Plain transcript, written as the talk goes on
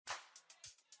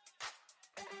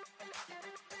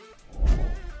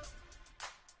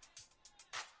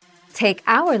Take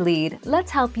our lead, let's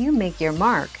help you make your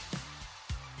mark.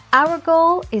 Our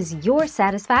goal is your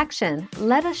satisfaction.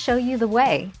 Let us show you the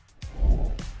way.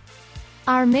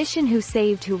 Our mission Who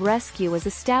Saved Who Rescue was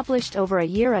established over a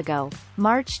year ago,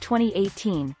 March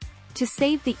 2018, to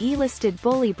save the E-listed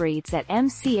bully breeds at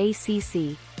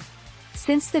MCACC.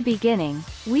 Since the beginning,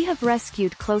 we have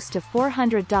rescued close to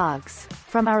 400 dogs,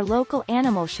 from our local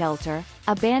animal shelter,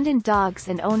 abandoned dogs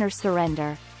and owner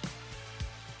surrender.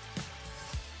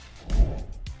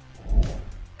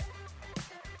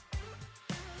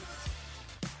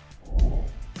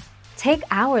 Take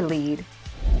our lead.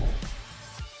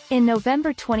 In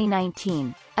November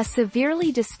 2019, a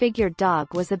severely disfigured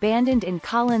dog was abandoned in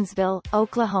Collinsville,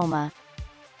 Oklahoma.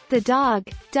 The dog,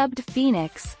 dubbed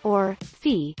Phoenix, or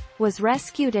Fee, was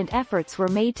rescued and efforts were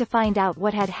made to find out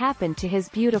what had happened to his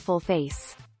beautiful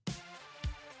face.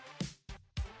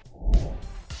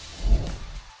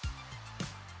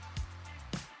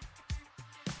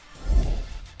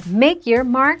 Make your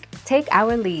mark, take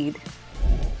our lead.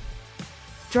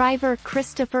 Driver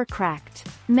Christopher cracked.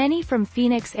 Many from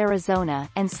Phoenix, Arizona,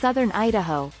 and southern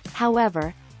Idaho,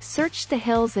 however, searched the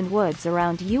hills and woods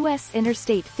around U.S.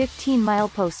 Interstate 15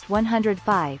 milepost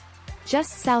 105,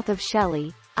 just south of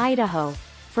Shelley, Idaho,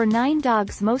 for 9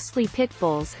 dogs, mostly pit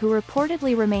bulls, who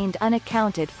reportedly remained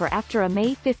unaccounted for after a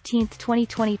May 15,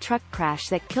 2020 truck crash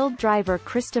that killed driver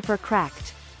Christopher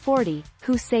Cracked, 40,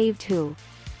 who saved who.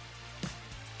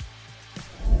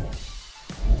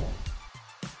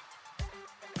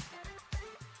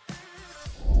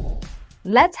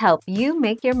 Let's help you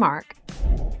make your mark.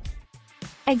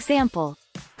 Example.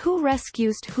 Who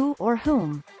rescues who or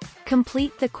whom?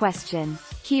 Complete the question.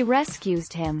 He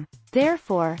rescues him.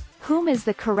 Therefore, whom is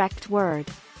the correct word.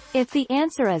 If the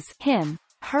answer is him,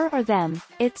 her or them,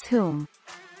 it's whom.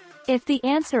 If the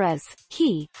answer is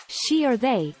he, she or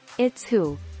they, it's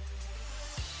who.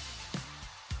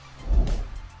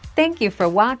 Thank you for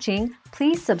watching.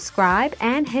 Please subscribe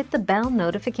and hit the bell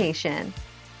notification.